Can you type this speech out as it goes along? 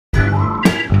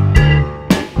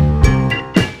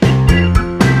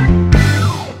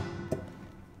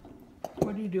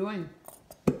doing?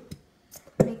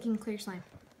 Making clear slime.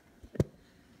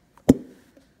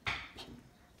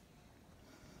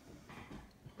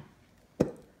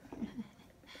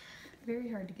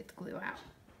 Very hard to get the glue out.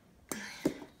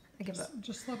 I give up.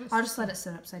 I'll just let it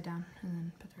sit upside down and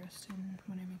then put the rest in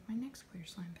when I make my next clear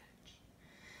slime batch.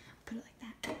 Put it like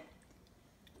that.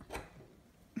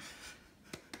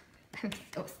 I'm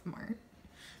so smart.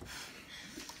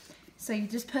 So you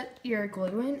just put your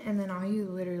glue in, and then all you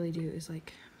literally do is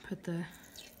like put the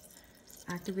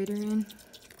activator in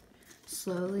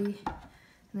slowly,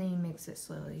 and then you mix it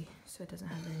slowly so it doesn't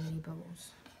have very many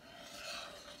bubbles.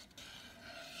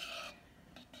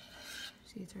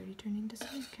 See, it's already turning to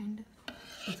slime, kind of.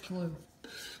 It's glue.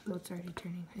 Well, it's already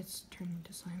turning. It's turning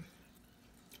to slime.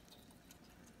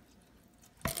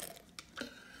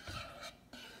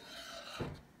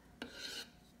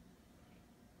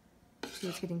 See,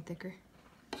 it's getting thicker.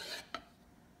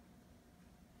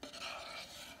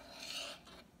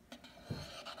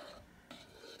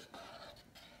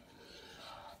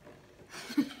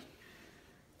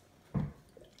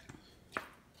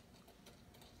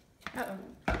 Uh-oh.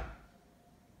 That's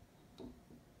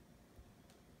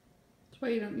why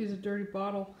you don't use a dirty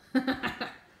bottle.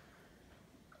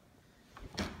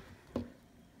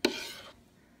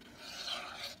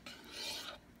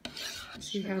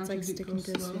 See how it's like sticking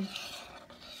to this.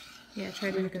 Yeah,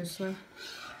 try to go slow.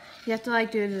 You have to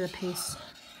like do it at a pace,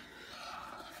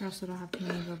 or else it'll have too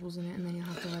many bubbles in it, and then you'll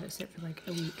have to let it sit for like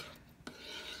a week.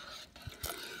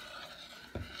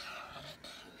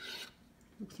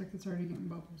 Looks like it's already getting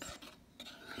bubbles.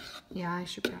 Yeah, I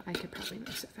could probably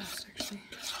mix it fast actually.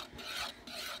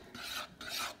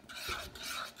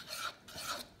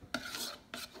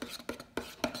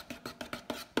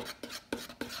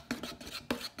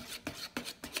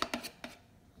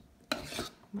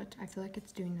 But I feel like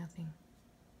it's doing nothing.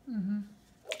 Mm-hmm.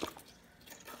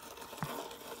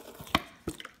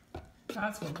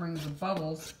 That's what brings the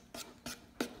bubbles.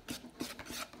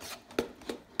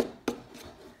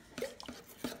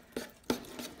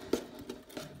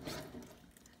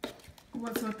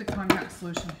 What's with the contact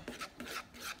solution?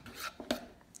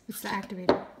 It's the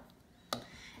activator.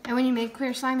 And when you make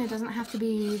clear slime, it doesn't have to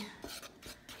be,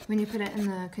 when you put it in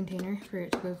the container for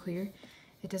it to go clear,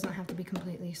 it doesn't have to be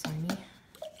completely slimy.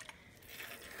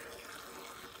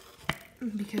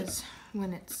 Because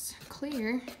when it's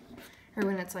clear, or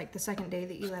when it's like the second day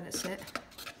that you let it sit,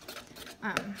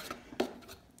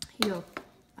 you'll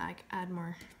like add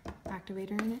more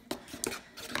activator in it,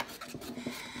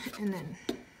 and then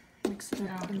mix it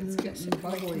up. Yeah, it's getting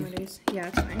bubbly. Yeah,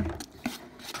 it's fine.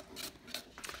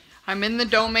 I'm in the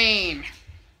domain.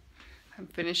 I'm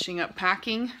finishing up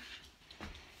packing.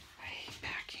 I hate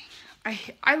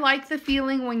packing. I like the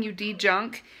feeling when you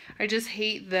de-junk. I just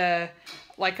hate the,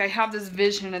 like I have this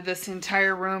vision of this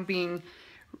entire room being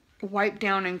wiped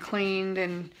down and cleaned,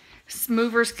 and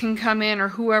movers can come in, or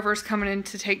whoever's coming in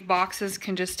to take boxes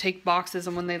can just take boxes,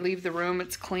 and when they leave the room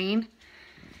it's clean.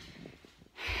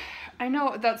 I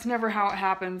know that's never how it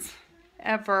happens,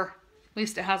 ever. At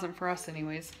least it hasn't for us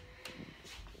anyways.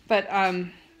 But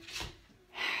I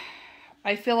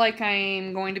feel like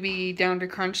I'm going to be down to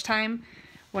crunch time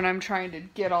when I'm trying to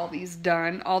get all these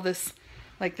done. All this,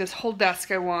 like this whole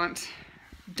desk I want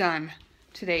done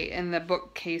today, and the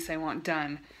bookcase I want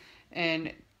done.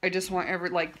 And I just want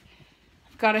I've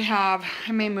got to have,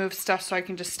 I may move stuff so I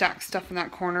can just stack stuff in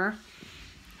that corner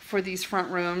for these front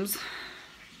rooms.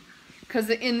 Because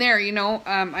in there, you know,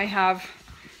 I have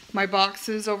my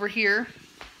boxes over here.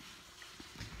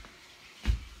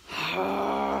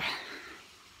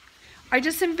 I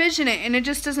just envision it, and it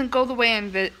just doesn't go the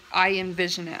way I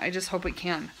envision it. I just hope it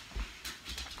can.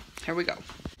 Here we go.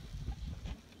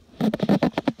 I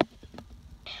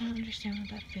don't understand what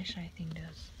that fisheye thing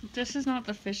does. This is not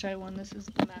the fisheye one, this is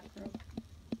the macro.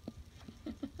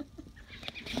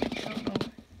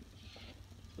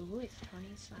 Ooh, it's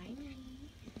turning slimy.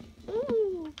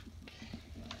 Ooh!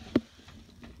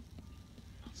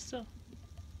 So.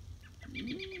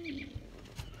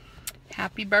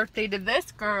 Happy birthday to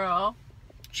this girl.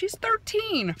 She's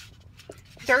 13.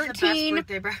 13. Best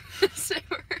birthday present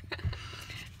ever.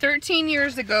 13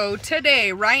 years ago,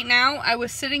 today, right now, I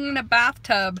was sitting in a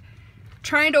bathtub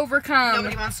trying to overcome.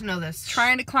 Nobody wants to know this.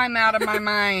 Trying to climb out of my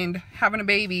mind, having a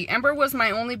baby. Ember was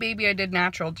my only baby I did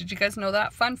natural. Did you guys know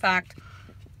that? Fun fact.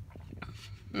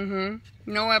 No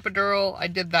epidural. I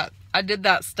did that. I did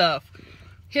that stuff.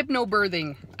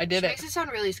 Hypnobirthing. I did it. Makes it sound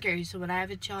really scary. So when I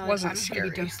have a child, Wasn't I'm scary.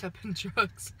 gonna be dosed up in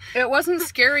drugs. It wasn't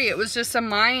scary. It was just a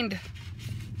mind.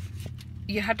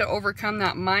 You had to overcome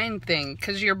that mind thing,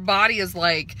 because your body is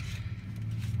like,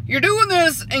 you're doing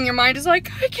this, and your mind is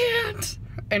like, I can't.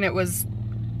 And it was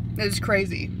It's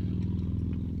crazy.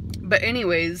 But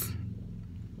anyways.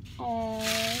 Oh,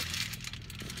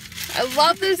 I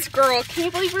love this girl. Can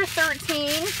you believe we're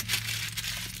 13?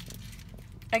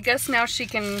 I guess now she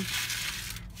can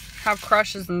have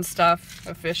crushes and stuff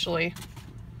officially.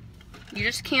 You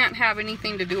just can't have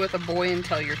anything to do with a boy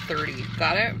until you're 30.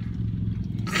 Got it?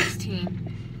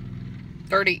 16.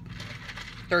 30.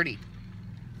 30.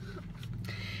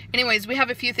 Anyways, we have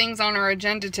a few things on our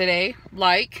agenda today,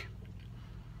 like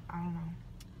I don't know.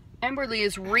 EmberLee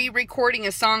is re-recording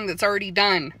a song that's already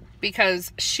done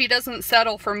because she doesn't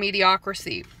settle for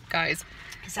mediocrity, guys.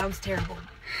 It sounds terrible.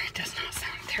 It does not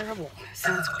sound terrible. It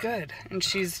sounds good. And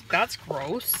that's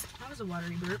gross. That was a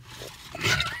watery burp.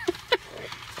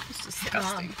 It's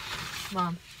disgusting.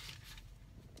 Mom.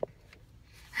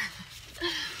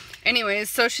 Anyways,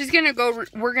 so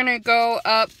we're gonna go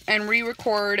up and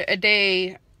re-record a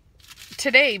day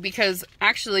today because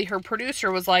actually her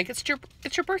producer was like, it's your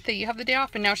birthday, you have the day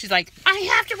off, and now she's like, I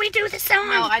have to redo the song.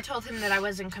 No, I told him that I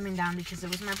wasn't coming down because it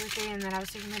was my birthday and that I was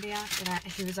taking the day off, and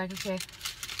he was like, okay.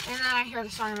 And then I hear the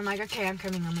song and I'm like, okay, I'm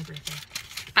coming on my birthday.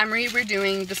 I'm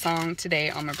redoing the song today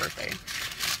on my birthday.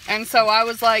 And so I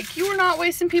was like, you are not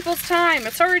wasting people's time,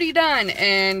 it's already done.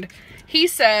 And he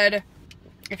said,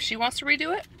 if she wants to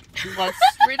redo it, let's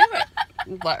redo it.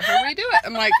 Let her redo it.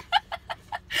 I'm like,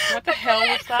 what the hell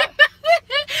was that?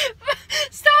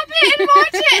 Stop it and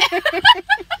watch it.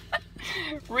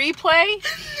 Replay?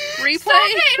 Stop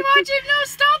it and watch it. No,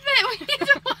 stop it. We need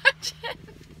to watch it.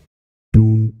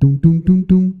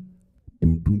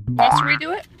 Let's redo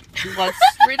it. Let's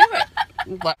redo it.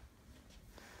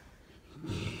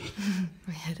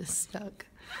 My head is stuck.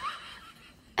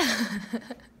 It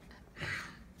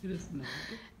is not.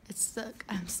 It's stuck.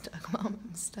 I'm stuck, Mom.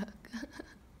 I'm stuck.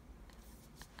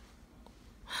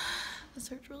 This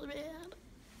hurts really bad.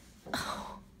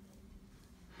 Oh.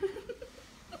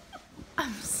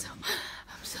 I'm so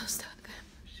stuck.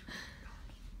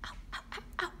 Ow, ow, ow,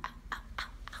 ow, ow, ow, ow,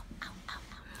 ow, ow,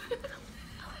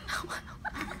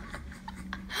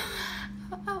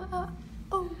 ow,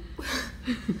 ow.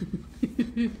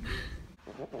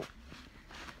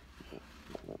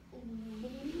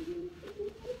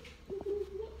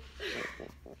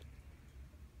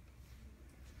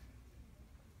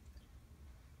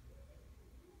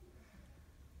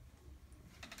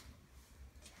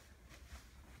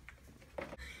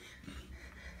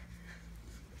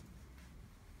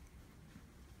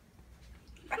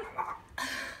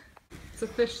 It's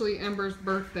officially Ember's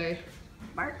birthday.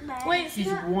 Wait, she's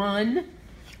 1.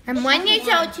 I'm 1 year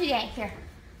old today. Here.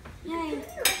 Yay.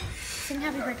 Sing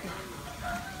happy birthday.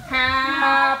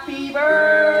 Happy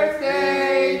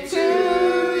birthday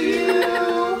to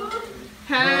you.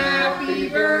 Happy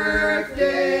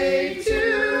birthday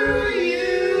to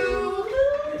you.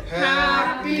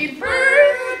 Happy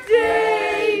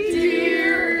birthday,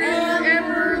 dear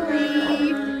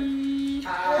EmberLee.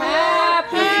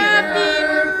 Happy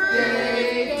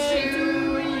birthday to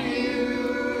you.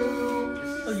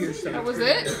 Oh, you're so That was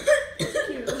it?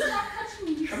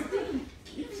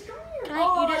 Can I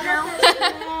eat it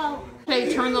now?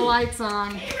 Hey, turn the lights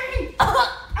on.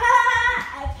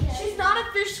 She's not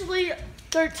officially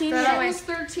 13 She yet. was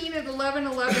 13 at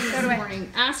 11:11 this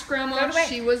morning. Ask Grandma if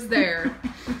she was there.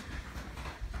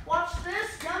 Watch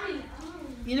this, yummy.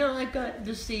 You know, I got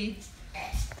to see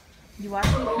You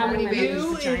watched me come out many of my babies?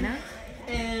 mother's vagina?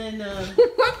 and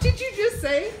What did you just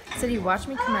say? Said you watched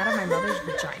me come out of my mother's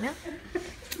vagina?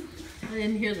 I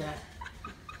didn't hear that.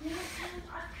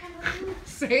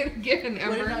 Say it again,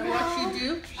 What did I Ember. watch you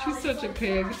do? She's such a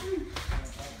pig.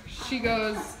 She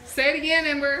goes, say it again,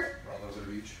 Ember.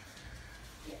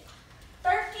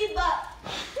 $30.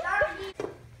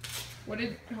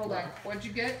 Hold on, what'd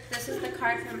you get? This is the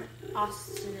card from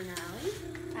Austin and Allie,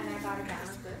 and I got a gallon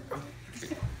of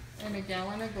glue. And a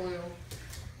gallon of glue.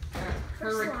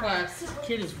 Her request.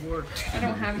 Kid is worked. I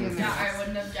don't have you in Yeah, I this.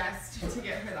 wouldn't have guessed to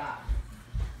get her that.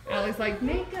 Allie's like,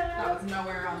 makeup. That was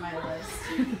nowhere on my list.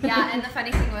 Yeah, and the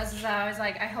funny thing was is that I was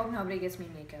like, I hope nobody gets me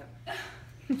makeup.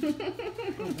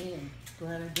 Oh, man.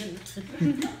 Glad I didn't.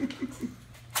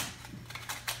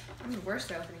 I'm the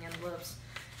worst at opening envelopes.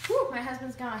 Whew, my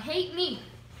husband's gonna hate me.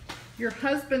 Your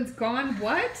husband's gone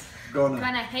what?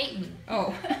 Gonna hate me.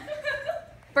 Oh.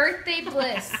 Birthday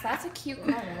bliss. That's a cute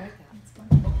card. I like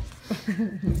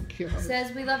that. Cute.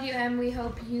 Says, we love you and we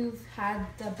hope you've had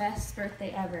the best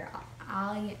birthday ever.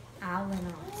 Allie.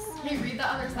 Hey, read the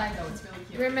other side though, it's really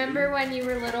cute. Remember when you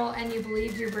were little and you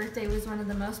believed your birthday was one of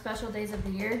the most special days of the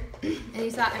year? And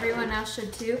you thought everyone else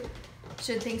should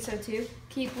think so too?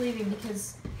 Keep believing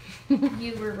because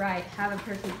you were right. Have a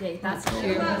perfect day. That's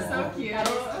cute. That's so cute.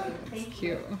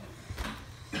 Cute.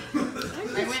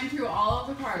 I went through all of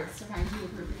the cards to find you the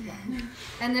perfect one.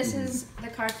 And this is the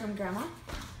card from Grandma.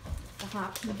 The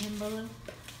hot pink and blue.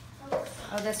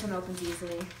 Oh, this one opens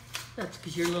easily. That's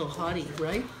because you're a little haughty,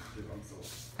 right?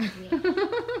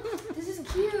 This is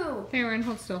cute. Theron,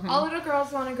 hold still. All little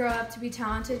girls want to grow up to be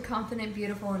talented, confident,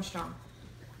 beautiful, and strong.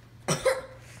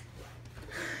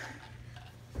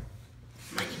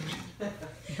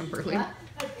 EmberLee.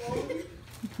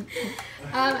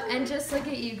 What? And just look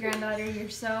at you, granddaughter. You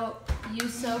so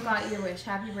got your wish.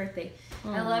 Happy birthday.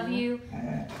 I love you.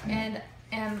 And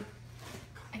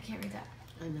I can't read that.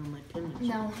 I know my pen.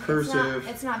 No. Cursive.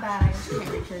 It's not bad. I just can't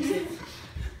read cursive.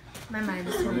 My mind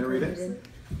is totally read it?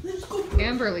 completed.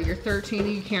 EmberLee, you're 13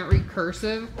 and you can't read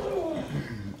cursive.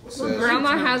 Says,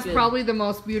 Grandma has probably the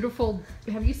most beautiful.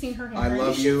 Have you seen her I handwriting?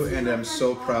 love you and I'm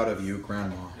so proud of you,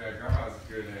 Grandma. Yeah, Grandma's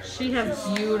good handwriting. She has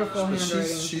beautiful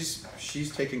handwriting.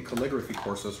 She's taking calligraphy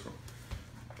courses from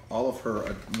all of her.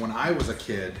 When I was a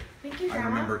kid, I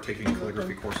remember taking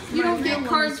calligraphy courses. You don't get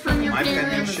cards from your My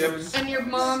parents, penmanship. and your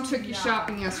mom took you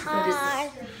shopping yesterday.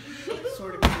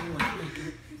 Sort of kind of like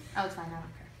Oh, it's fine. I don't care.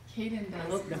 Kaden does.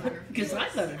 hope not, because I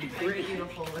thought it'd be Like great.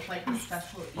 beautiful with like the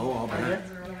special. Oh, I'll bet.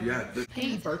 Yeah.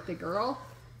 Hey, birthday girl.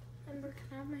 Ember, can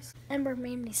I have my Ember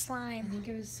made me I slime, think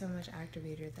it was so much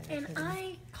activator that and couldn't.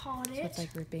 I called So it, it's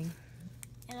like ripping.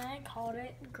 and I called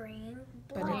it green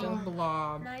But it blob, don't.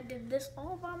 Blob. and I did this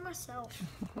all by myself.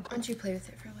 Once you play with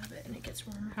it for a little bit and it gets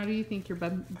warmer. How do you think your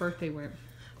birthday went?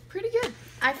 Pretty good.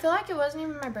 I feel like it wasn't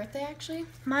even my birthday actually.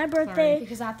 My birthday,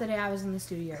 Because that day I was in the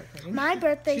studio recording. my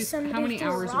birthday, somebody How many threw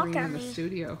a hours were rock you at in the me.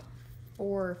 studio?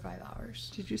 4 or 5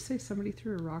 hours. Did you say somebody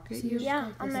threw a rock at So you? Yeah,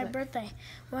 Like, on was my it- birthday,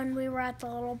 when we were at the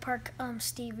little park,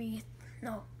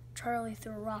 Charlie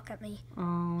threw a rock at me.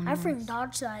 Oh, I freaking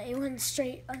dodged that. It went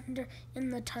straight under in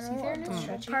the tunnel there of it the is, little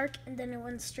stretchy. park, and then it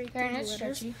went straight There, through and the it's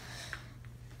letters. stretchy.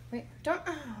 Wait, don't.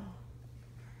 Oh.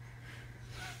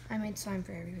 I made slime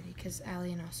for everybody because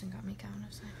Allie and Austin got me a gallon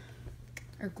of slime.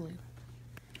 Or glue.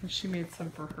 She made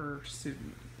some for her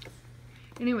student.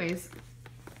 Anyways,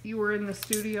 you were in the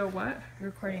studio what?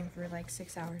 Recording for like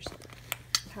 6 hours.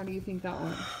 How do you think that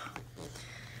went?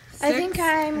 I think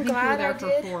I'm I think glad you were I there for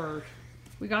did. 4.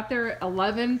 We got there at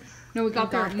 11. No, we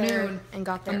got there at noon. And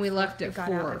got there. and we at left 4. at We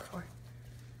got out 4. at 4.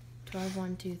 12,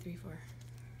 1, 2, 3, 4.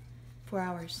 4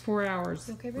 hours. 4 hours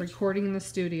You okay, bitch? recording in the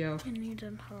studio. I need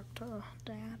to talk to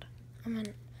Dad. I mean,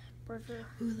 Burger.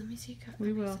 Ooh, let me see.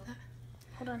 We will.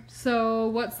 Hold on. So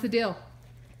what's the deal?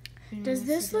 Does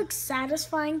this look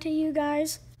satisfying to you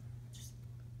guys?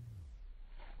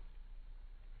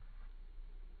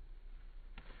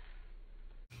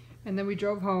 And then we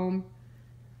drove home.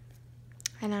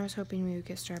 And I was hoping we would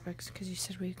get Starbucks because you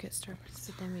said we would get Starbucks,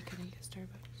 but then we couldn't get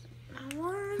Starbucks. I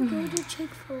want to go to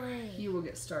Chick-fil-A. You will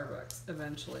get Starbucks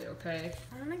eventually, okay?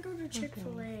 I want to go to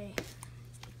Chick-fil-A.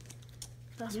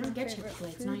 That's You my don't get favorite Chick-fil-A.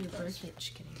 It's not your food. birthday.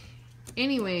 Just kidding.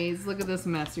 Anyways, look at this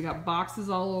mess. We got boxes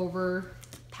all over,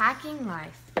 Packing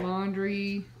life.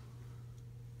 laundry.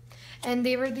 And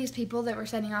they were these people that were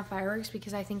setting off fireworks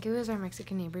because I think it was our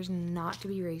Mexican neighbors, not to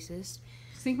be racist.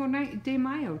 Cinco de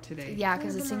Mayo today. Yeah,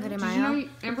 because it's Cinco de Did you Mayo. know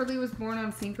EmberLee was born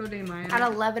on Cinco de Mayo? At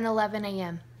 11:11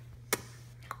 a.m.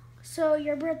 So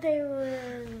your birthday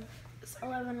was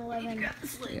 11/11.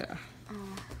 Yeah.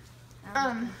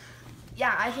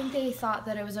 Yeah, I think they thought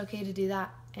that it was okay to do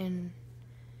that in,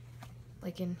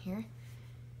 like in here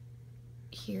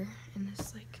in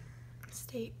this like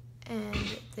state, and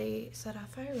they set off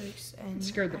fireworks and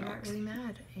Scared the I got dogs. really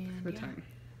mad. And Bedtime.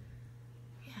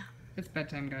 Yeah. It's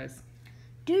bedtime, guys.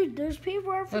 Dude, those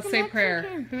people are freaking Let's say prayer.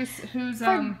 Mexican. Who's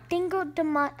For Cinco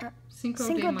de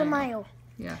Cinco de Mayo?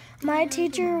 Yeah. My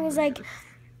teacher was like,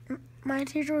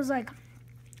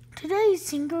 today's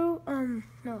Cinco,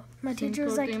 no. My teacher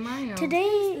was Cinco like, de Mayo.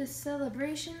 today, The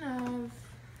celebration of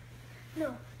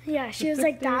no. Yeah, she The was fifth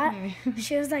like day of that. May.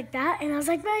 She was like that, and I was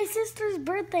like, my sister's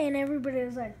birthday, and everybody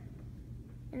was like,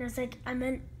 and I was like, I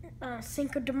meant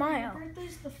Cinco de Mayo.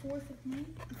 birthday's the 4th of May.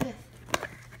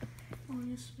 Oh,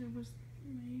 yesterday was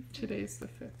May. Today's the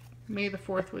 5th. May the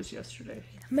 4th was yesterday.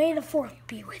 May the 4th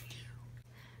be with you.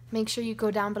 Make sure you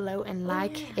go down below and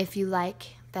like if you like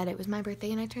that it was my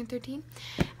birthday and I turned 13.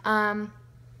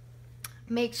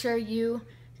 Make sure you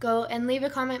go and leave a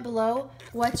comment below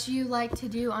what you like to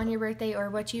do on your birthday or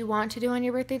what you want to do on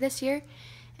your birthday this year,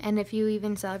 and if you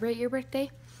even celebrate your birthday.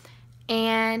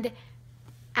 And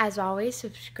as always,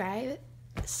 subscribe.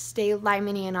 Stay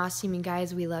limany and awesome, you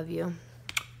guys. We love you.